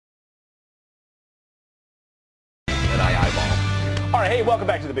right, hey, welcome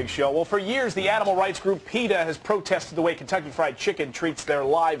back to the big show. Well, for years, the animal rights group PETA has protested the way Kentucky Fried Chicken treats their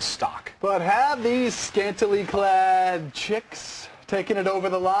livestock. But have these scantily clad chicks taken it over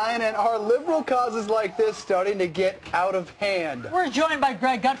the line, and are liberal causes like this starting to get out of hand? We're joined by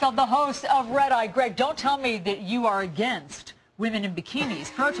Greg Gutfeld, the host of Red Eye. Greg, don't tell me that you are against women in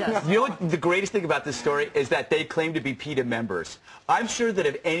bikinis protesting. You know what the greatest thing about this story is that they claim to be PETA members. I'm sure that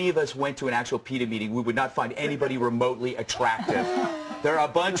if any of us went to an actual PETA meeting, we would not find anybody remotely attractive. They're a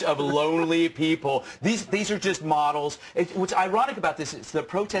bunch of lonely people. These are just models. What's ironic about this is they're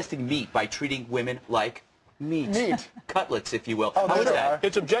protesting meat by treating women like meat. Cutlets, if you will. Oh, how is that?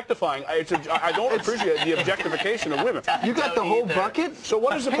 It's objectifying. I don't appreciate the objectification of women. You got the whole bucket? So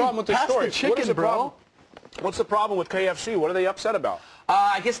what is the problem with this Pass story? the chicken, what is the bro. problem? What's the problem with KFC? What are they upset about?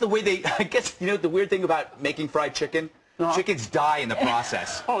 I guess you know, the weird thing about making fried chicken, chickens die in the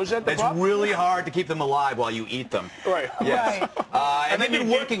process. Oh, is that the problem? It's really hard to keep them alive while you eat them. Right. Yes. And they've been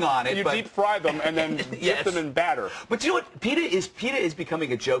working on it. You but deep fry them and then dip them in batter. But you know what? PETA is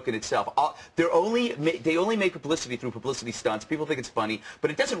becoming a joke in itself. They only make publicity through publicity stunts. People think it's funny, but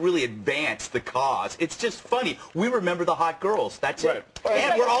it doesn't really advance the cause. It's just funny. We remember the hot girls. That's it.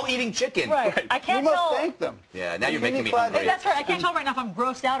 And we're all eating chicken. Right. I can't You tell. must thank them. Yeah. Now you're making me hungry. That's right. I can't tell right now if I'm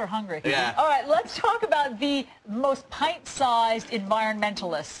grossed out or hungry. Yeah. All right. Let's talk about the most pint-sized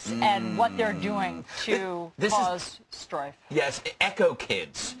environmentalists and what they're doing to cause strife. Yes, eco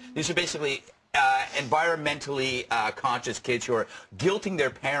kids. These are basically environmentally conscious kids who are guilting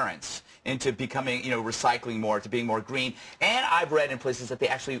their parents into becoming, recycling more, to being more green. And I've read in places that they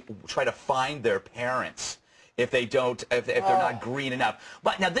actually try to find their parents if they're not green enough.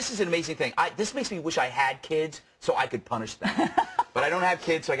 But now this is an amazing thing. This makes me wish I had kids so I could punish them. But I don't have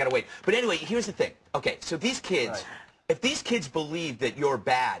kids, so I got to wait. But anyway, here's the thing. Okay, so these kids, if these kids believe that you're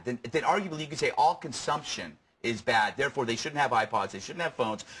bad, then arguably you could say all consumption is bad. Therefore, they shouldn't have iPods, they shouldn't have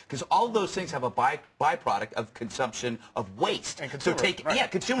phones, because all of those things have a byproduct of consumption of waste. And consumerism, so take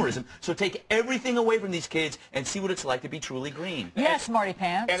consumerism. So take everything away from these kids and see what it's like to be truly green. Yes, Marty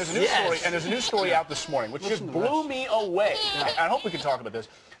Pants. And there's a new story. And there's a new story out this morning, which just blew me away. I hope we can talk about this.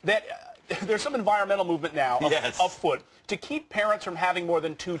 That there's some environmental movement now afoot to keep parents from having more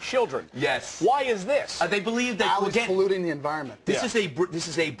than 2 children. Yes. Why is this? They believe that polluting the environment. This is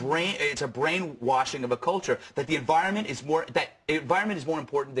a brainwashing of a culture that the environment is more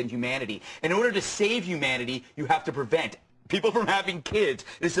important than humanity. In order to save humanity, you have to prevent people from having kids.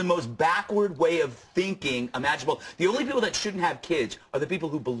 It's the most backward way of thinking imaginable. The only people that shouldn't have kids are the people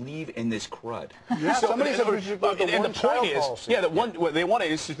who believe in this crud. Yeah, somebody said we should go with the one-child policy. Yeah, they want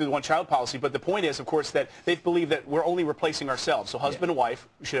to institute the one-child policy, but the point is, of course, that they believe that we're only replacing ourselves. So husband and wife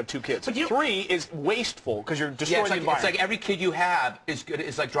should have 2 kids. But 3 is wasteful because you're destroying the environment. It's like every kid you have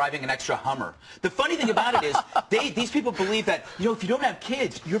is like driving an extra Hummer. The funny thing about it is these people believe that, if you don't have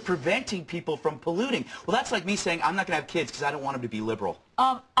kids, you're preventing people from polluting. Well, that's like me saying I'm not going to have kids because I don't want them to be liberal.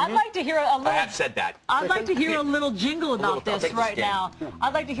 I'd like to hear a little... I have said that. I'd like to hear a little jingle about this right now.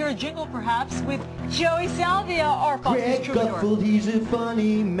 I'd like to hear a jingle, perhaps, with Joey Salvia, our Greg troubadour. Gutfeld, he's a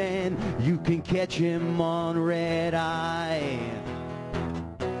funny man. You can catch him on Red Eye.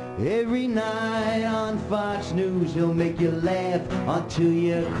 Every night on Fox News, he'll make you laugh until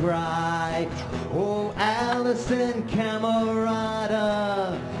you cry. Oh, Allison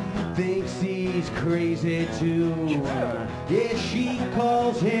Camerata thinks he's crazy too. Yeah, she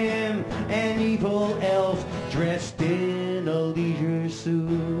calls him an evil elf dressed in a leisure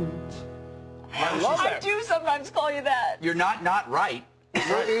suit. I love that. I do sometimes call you that. You're not right.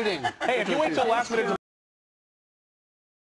 We're eating. Hey, if you wait till last minute